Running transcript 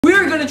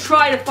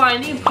try to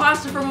find the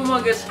imposter from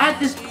Among Us at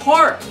this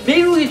park.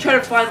 Maybe we can try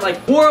to find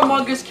like more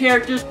Among Us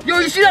characters. Yo,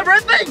 you see that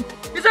red thing?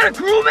 Is that a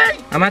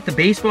crewmate? I'm at the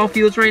baseball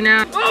fields right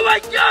now. Oh my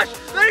gosh,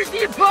 that is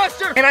the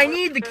imposter! And I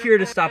need the cure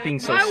to stop being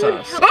so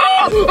sus.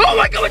 Oh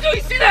my god, do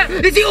you see that?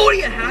 Is he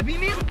holding a Happy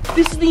Meal?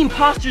 This is the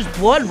imposter's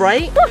blood,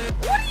 right? What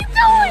are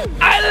you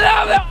doing? I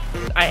love it!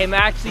 I am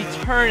actually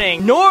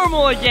turning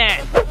normal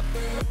again.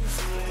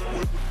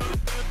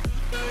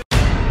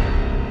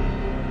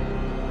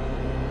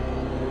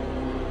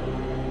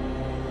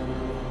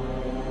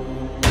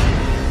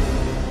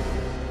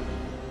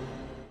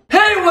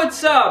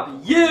 What's up,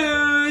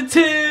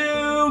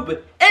 YouTube?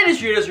 And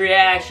it's Rito's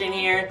Reaction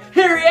here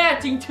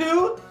reacting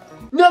to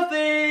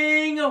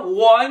nothing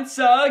once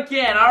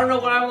again. I don't know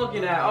what I'm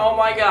looking at. Oh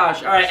my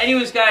gosh. Alright,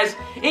 anyways guys,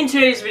 in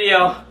today's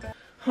video,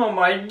 oh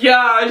my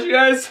gosh,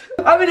 guys,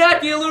 I've been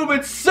acting a little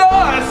bit sus.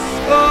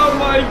 Oh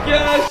my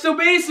gosh. So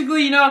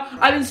basically, you know,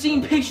 I've been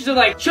seeing pictures of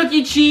like Chuck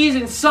E. Cheese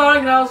and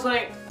Sonic, and I was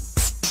like,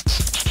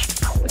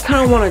 I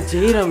kind of want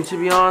to date him, to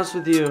be honest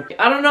with you.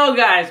 I don't know,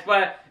 guys,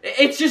 but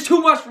it's just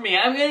too much for me.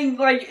 I'm getting,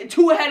 like,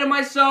 too ahead of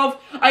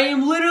myself. I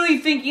am literally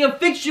thinking of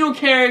fictional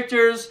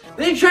characters.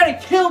 They try to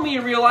kill me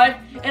in real life,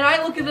 and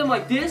I look at them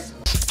like this.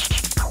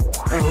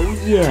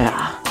 Oh,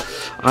 yeah.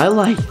 I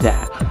like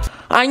that.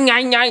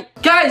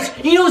 Guys,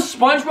 you know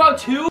SpongeBob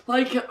too?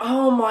 Like,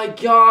 oh my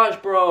gosh,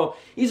 bro.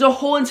 He's a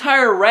whole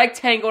entire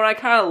rectangle, and I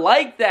kind of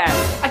like that.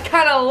 I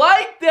kind of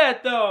like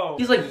that, though.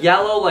 He's like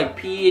yellow, like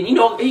pee, and you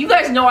know, you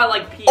guys know I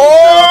like pee.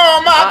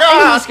 Oh my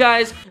god. Anyways,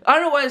 guys, I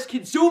don't know why this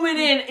kid's zooming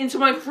into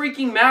my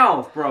freaking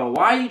mouth, bro.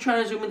 Why are you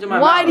trying to zoom into my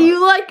mouth? Why do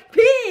you like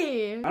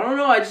pee? I don't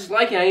know, I just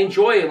like it. I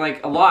enjoy it,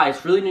 like, a lot.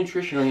 It's really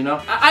nutritional, you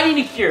know? I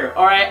need a cure,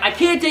 alright? I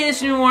can't date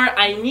this anymore.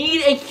 I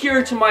need a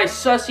cure to my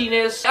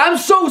sussiness. I'm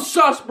so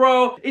sus,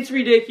 bro. It's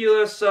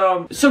ridiculous.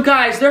 So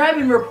guys, there have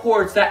been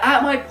reports that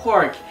at my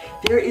park,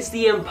 there is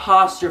the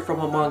imposter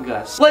from Among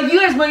Us. Like, you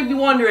guys might be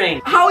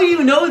wondering, how do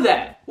you know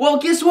that? Well,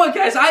 guess what,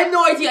 guys? I have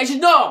no idea. I should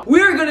know.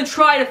 We're gonna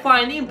try to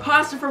find the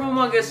imposter from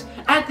Among Us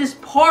at this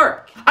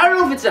park. I don't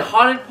know if it's a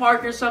haunted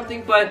park or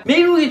something, but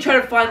maybe we can try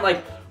to find,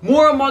 like,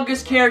 more Among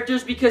Us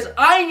characters, because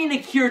I need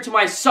a cure to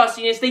my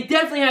sussiness. They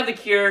definitely have the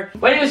cure.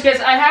 But anyways,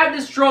 guys, I have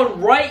this drone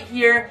right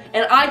here,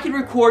 and I can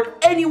record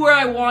anywhere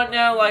I want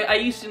now. Like, I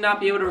used to not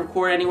be able to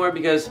record anywhere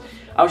because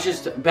I was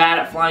just bad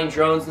at flying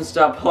drones and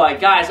stuff. But like,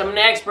 guys, I'm an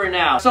expert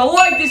now. So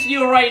like this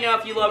video right now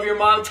if you love your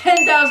mom.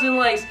 10,000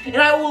 likes, and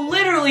I will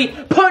literally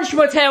punch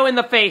Mateo in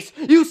the face.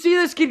 You see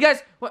this kid,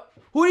 guys? What?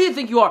 Who do you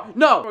think you are?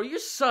 No, bro, you're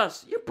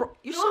sus. You're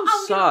so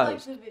sus.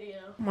 Like the video.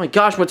 Oh my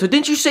gosh, Mateo,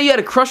 didn't you say you had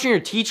a crush on your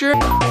teacher?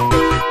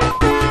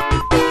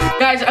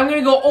 Guys, I'm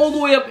gonna go all the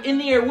way up in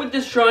the air with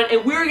this drone,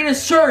 and we're gonna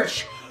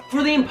search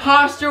for the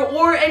imposter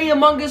or any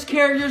Among Us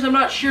characters, I'm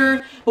not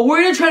sure. But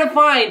we're gonna try to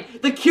find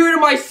the cure to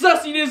my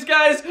sussiness,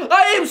 guys.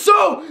 I am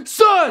so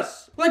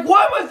sus! Like,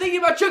 why am I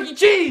thinking about Chuck E.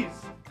 Cheese?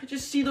 I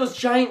just see those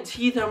giant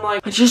teeth, and I'm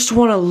like, I just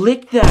wanna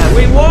lick that.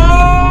 Wait,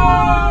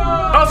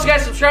 whoa! Also,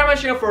 guys, subscribe to my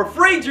channel for a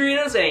free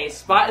Doritos and a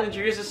spot in the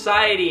Dreacer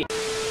Society.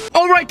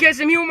 Alright guys,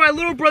 I'm here with my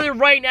little brother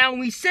right now, and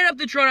we set up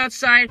the drone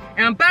outside,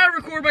 and I'm about to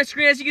record my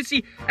screen. As you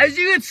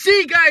can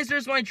see guys,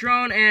 there's my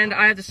drone, and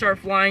I have to start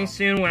flying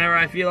soon whenever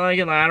I feel like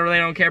it. Like, I really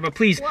don't care, but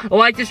please,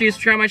 like this video,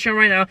 subscribe to my channel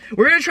right now.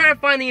 We're gonna try to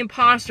find the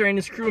imposter and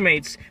his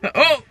crewmates.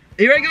 Oh,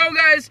 here I go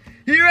guys,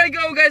 here I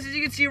go guys. As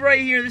you can see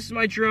right here, this is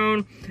my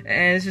drone,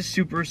 and this is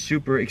super,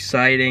 super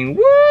exciting.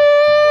 Woo!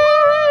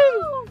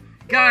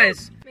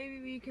 Guys.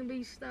 Maybe we can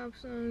be stop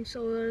sign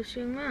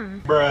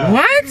STICKMAN. Bruh.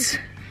 What?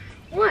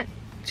 What?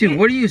 Dude,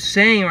 what are you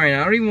saying right now?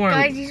 I don't even want to...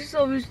 Guys, he's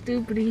so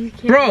stupid, he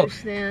can't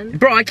understand.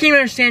 Bro, I can't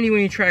understand you when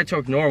you try to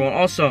talk normal.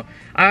 Also,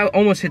 I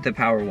almost hit the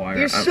power wire.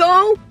 You're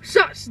so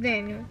sus,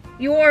 Daniel.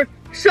 You're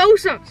so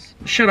sus.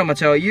 Shut up,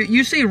 Mateo.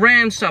 You say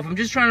random stuff. I'm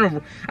just trying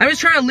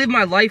to live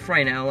my life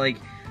right now. Like,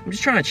 I'm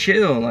just trying to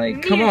chill.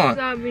 Like, come on.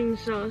 Stop being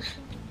sus.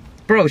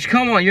 Bro,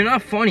 come on. You're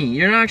not funny.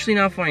 You're actually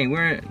not funny.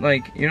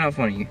 You're not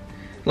funny.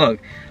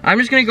 Look, I'm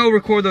just gonna go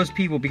record those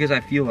people because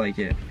I feel like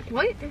it.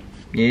 What?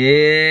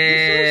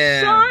 Yeah. You're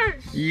so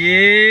sus.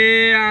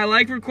 Yeah, I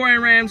like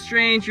recording random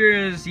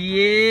strangers.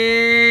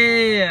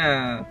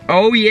 Yeah.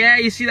 Oh yeah,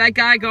 you see that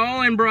guy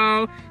going,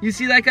 bro? You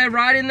see that guy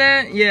riding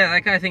that? Yeah,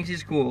 that guy thinks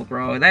he's cool,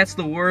 bro. That's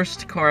the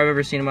worst car I've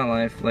ever seen in my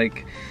life.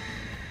 Like,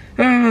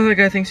 oh, that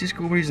guy thinks he's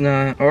cool, but he's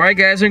not. All right,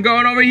 guys, I'm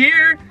going over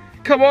here.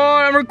 Come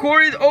on, I'm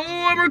recording.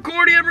 Oh, I'm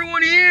recording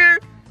everyone here.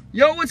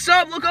 Yo, what's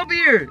up? Look up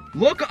here.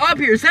 Look up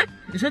here. Is that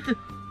the?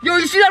 Yo,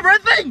 you see that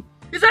red thing?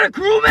 Is that a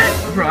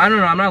crewmate? Bro, I don't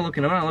know. I'm not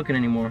looking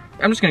anymore.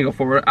 I'm just gonna go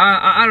forward.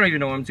 I don't even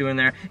know what I'm doing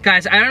there.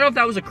 Guys, I don't know if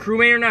that was a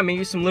crewmate or not.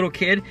 Maybe some little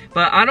kid.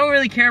 But I don't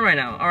really care right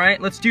now. All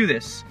right, let's do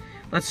this.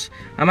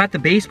 I'm at the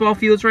baseball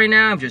fields right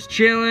now. I'm just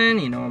chilling.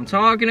 You know what I'm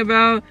talking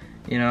about.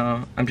 You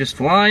know, I'm just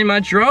flying my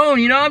drone.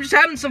 You know, I'm just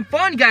having some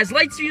fun, guys.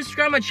 Like,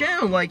 subscribe to my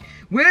channel. Like,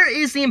 where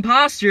is the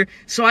imposter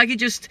so I could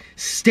just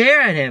stare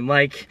at him,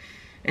 like,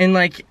 and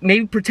like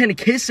maybe pretend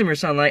to kiss him or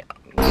something, like.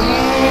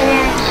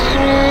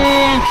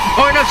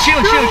 Oh no, chill.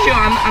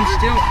 I'm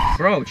still,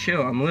 bro,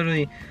 chill. I'm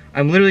literally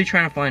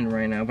trying to find him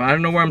right now, but I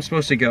don't know where I'm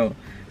supposed to go.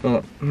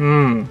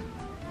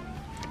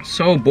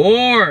 So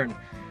bored.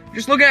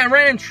 Just looking at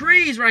random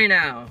trees right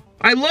now.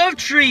 I love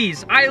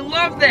trees. I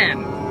love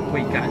them.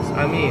 Wait, guys.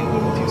 I mean,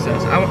 what 2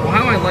 says. How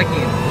am I liking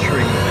a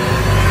tree?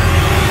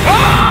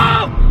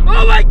 Oh!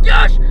 Oh my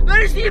gosh!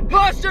 That is the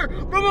imposter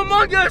from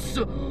Among Us.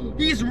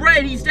 He's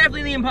red. He's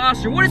definitely the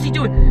imposter. What is he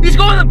doing? He's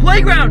going on the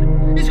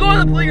playground. He's going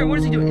on the playground. What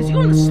is he doing? Is he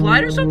going on the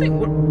slide or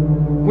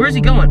something? Where is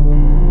he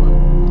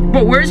going?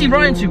 But where is he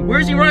running to? Where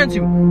is he running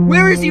to?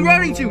 Where is he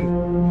running to?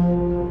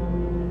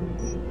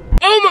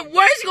 Oh my!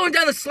 Why is he going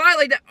down the slide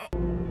like that?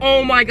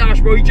 Oh my gosh,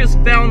 bro! He just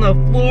fell on the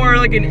floor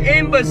like an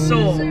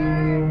imbecile.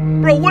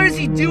 Bro, what is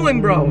he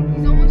doing, bro?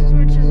 He's almost as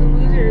much as a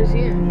loser as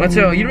you.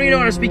 Mateo, you don't even know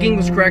how to speak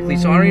English correctly,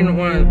 so I don't even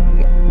want to.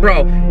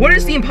 Bro, what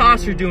is the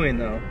imposter doing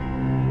though?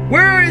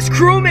 Where are his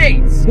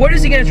crewmates? What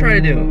is he gonna try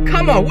to do?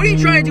 Come on, what are you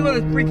trying to do on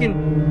the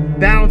freaking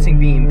balancing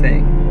beam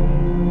thing?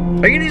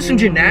 Are you gonna do some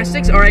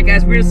gymnastics? Alright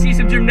guys, we're gonna see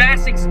some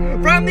gymnastics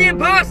from the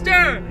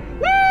imposter!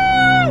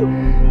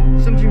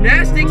 Woo! Some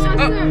gymnastics.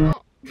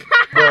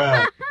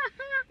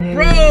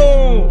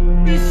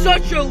 Bro, he's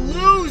such a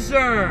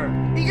loser.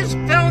 He just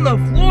fell on the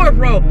floor,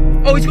 bro.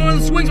 Oh, he's going on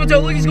the swings,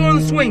 Mateo. Look, he's going on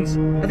the swings.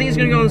 I think he's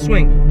gonna go on the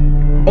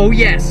swing. Oh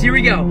yes, here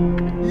we go.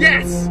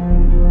 Yes!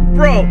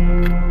 Bro,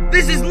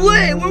 this is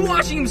lit! We're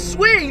watching him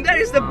swing! That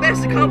is the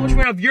best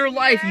accomplishment of your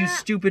life, you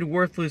stupid,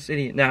 worthless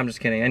idiot. Nah, I'm just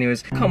kidding.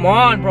 Anyways, come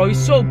on, bro. He's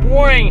so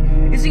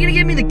boring. Is he gonna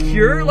give me the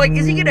cure? Like,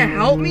 is he gonna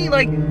help me?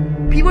 Like,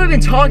 people have been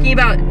talking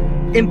about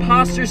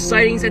imposter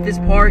sightings at this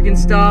park and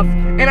stuff,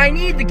 and I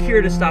need the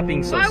cure to stop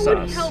being so sus. Why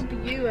would help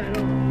you at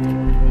all?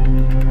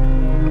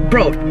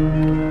 Bro,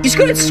 he's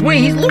good at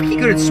swinging. He's low-key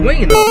good at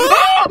swinging.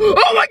 Oh!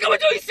 Oh my god,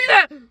 do you see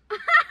that?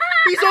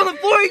 He's on the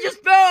floor, he just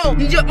fell!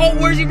 Oh,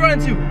 where's he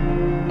running to?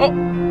 Oh,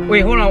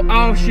 wait, hold on.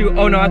 Oh, shoot.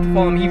 Oh, no, I have to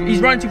follow him. He's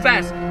running too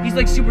fast. He's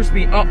like super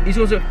speed. Oh, he's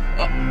supposed to...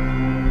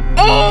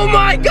 Oh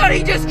my god,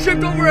 he just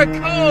tripped over a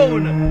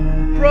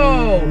cone!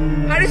 Bro,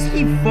 how does he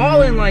keep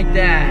falling like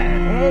that?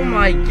 Oh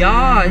my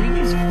god, he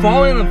keeps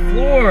falling on the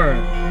floor.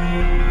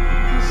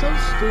 He's so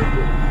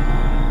stupid.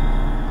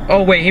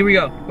 Oh, wait, here we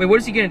go. Wait, what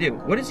is he gonna do?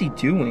 What is he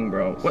doing,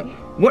 bro?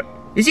 What?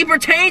 Is he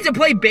pretending to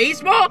play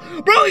baseball?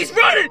 Bro, he's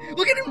running!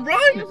 Look at him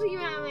run! He doesn't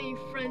even have any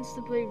friends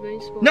to play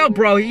baseball. No,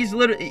 bro, he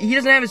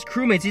doesn't have his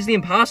crewmates. He's the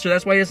imposter.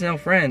 That's why he doesn't have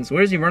friends.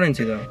 Where is he running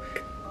to, though?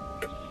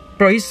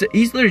 Bro, he's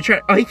literally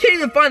trying. Oh, he can't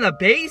even find the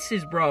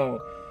bases,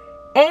 bro.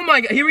 Oh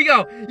my god, here we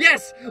go.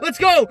 Yes, let's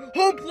go.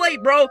 Home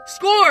plate, bro.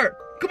 Score.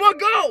 Come on,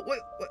 go.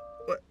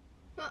 What?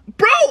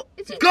 Bro,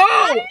 go.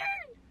 Tired?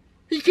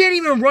 He can't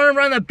even run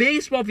around the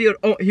baseball field.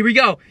 Oh, here we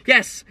go.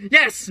 Yes,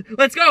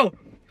 let's go.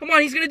 Come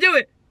on, he's gonna do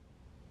it.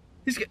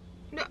 He's gonna.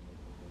 No.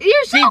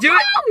 You're so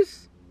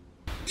close.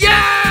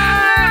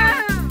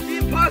 Yeah! The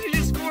imposter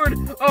just scored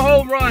a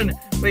home run.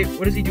 Wait,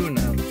 what is he doing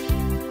now?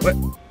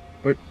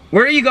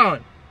 Where are you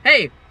going?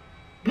 Hey,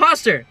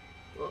 imposter.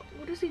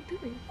 What is he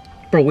doing?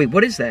 Bro, wait,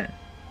 what is that?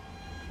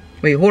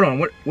 Wait, hold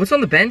on. What's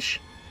on the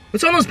bench?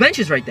 What's on those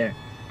benches right there?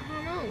 I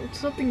don't know. It's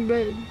something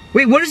red.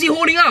 Wait, what is he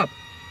holding up?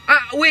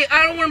 Wait,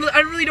 I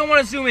really don't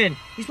want to zoom in.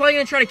 He's probably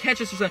gonna try to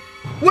catch us or something.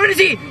 What is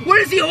he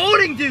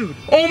holding, dude?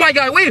 Oh my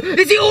god, wait,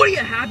 is he holding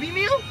a Happy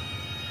Meal?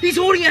 He's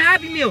holding a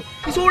Happy Meal.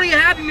 He's holding a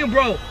Happy Meal,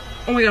 bro.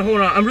 Oh my god,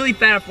 hold on. I'm really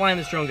bad at flying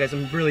this drone, guys.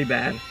 I'm really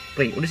bad.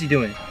 Wait, what is he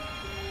doing?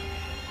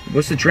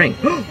 What's the drink?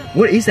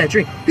 What is that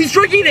drink? He's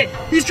drinking it!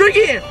 He's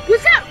drinking it!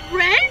 Was that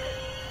red?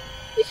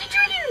 Is he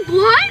drinking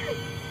blood?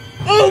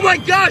 Oh my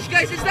gosh,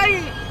 guys, is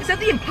that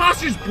the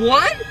imposter's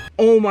blood?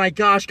 Oh my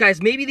gosh,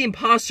 guys, maybe the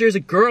imposter is a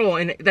girl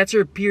and that's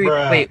her period.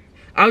 Bruh. Wait,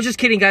 I was just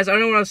kidding, guys. I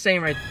don't know what I was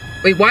saying right.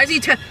 Wait, why is he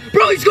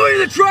Bro, he's going to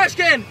the trash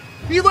can!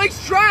 He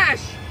likes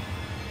trash!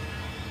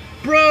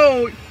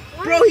 Bro,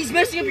 he's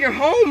messing up your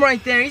home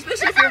right there. He's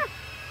messing up your...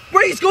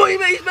 Bro, he's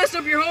messing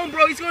up your home,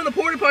 bro. He's going to the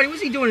porta potty.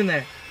 What's he doing in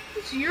there?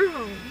 It's your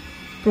home.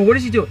 Bro, what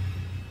is he doing?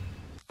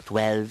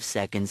 12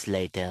 seconds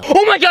later.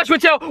 Oh my gosh,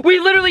 Mateo! We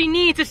literally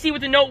need to see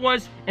what the note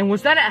was. And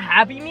was that a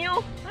Happy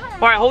Meal?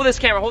 Alright, hold this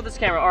camera,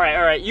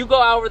 Alright, you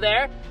go over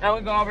there. Now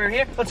we go over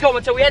here. Let's go,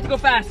 Mateo. We have to go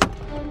fast.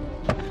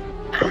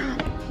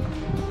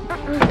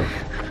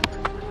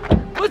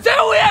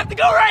 Mateo, we have to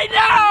go right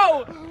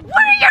now! Where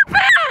are your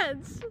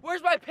pants?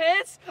 Where's my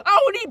pants? I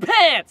don't need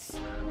pants!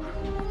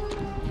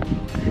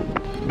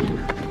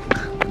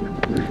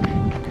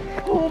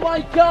 Oh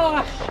my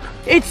gosh!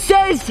 It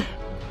says,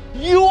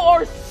 you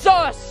are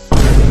sus!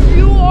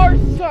 You are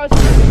sus!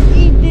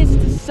 Eat this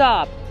to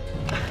stop.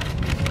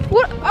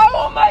 What?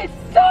 How am I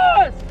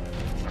sus?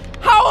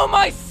 How am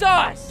I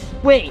sus?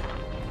 Wait,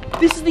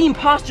 this is the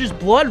imposter's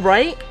blood,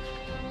 right?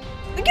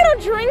 We gonna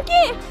drink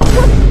it?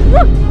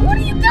 What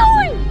are you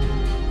doing?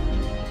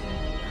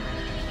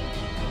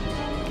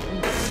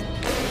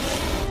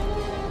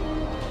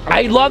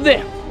 I love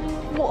it.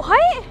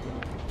 What?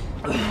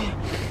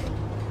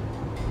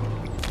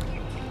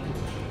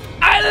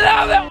 I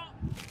love it.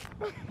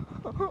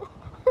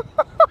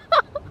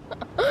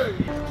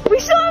 We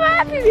still have a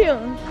Happy Meal.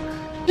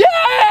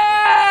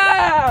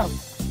 Yeah!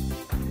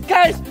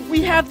 Guys,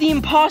 we have the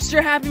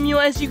imposter Happy Meal,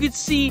 as you can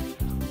see.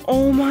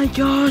 Oh my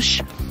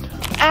gosh.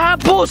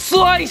 apple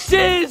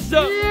slices!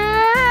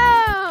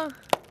 Yeah!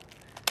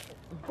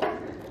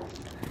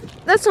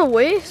 That's a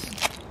waste.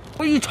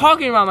 What are you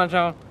talking about,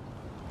 Macho?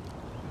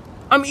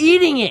 I'm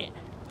eating it.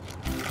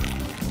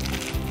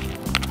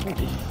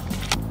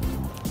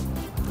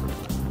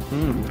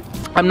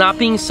 I'm not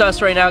being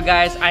sus right now,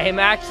 guys. I am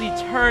actually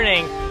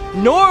turning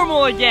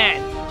normal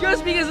again.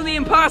 Just because of the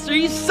imposter.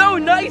 He's so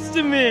nice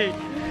to me.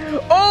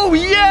 Oh,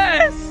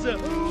 yes!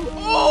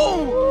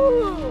 Oh!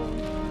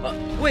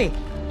 Wait.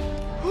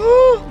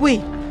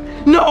 Wait.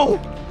 No!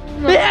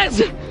 It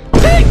has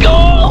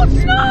pickles!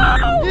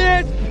 No! It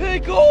has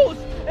pickles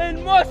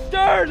and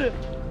mustard!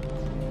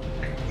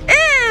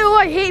 Ew,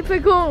 I hate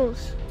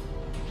pickles.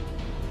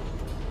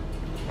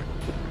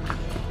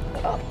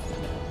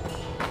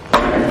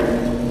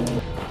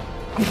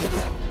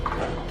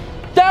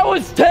 That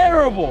was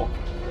terrible!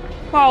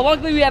 Wow,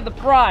 luckily we had the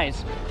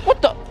fries.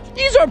 What the?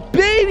 These are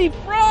baby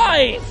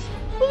fries!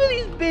 Look at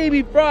these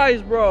baby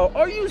fries, bro.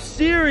 Are you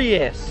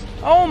serious?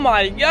 Oh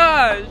my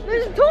gosh.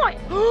 There's a toy.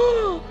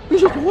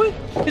 There's a toy?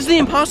 Is the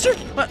imposter?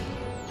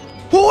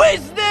 Who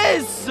is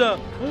this?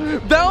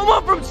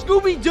 Velma from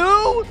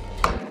Scooby-Doo?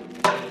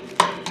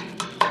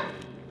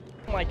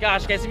 Oh my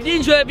gosh, guys. If you did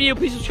enjoy that video,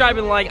 please subscribe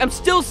and like. I'm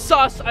still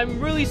sus.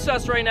 I'm really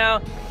sus right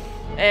now.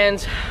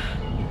 And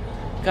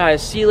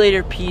guys, see you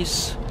later.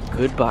 Peace.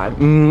 Goodbye.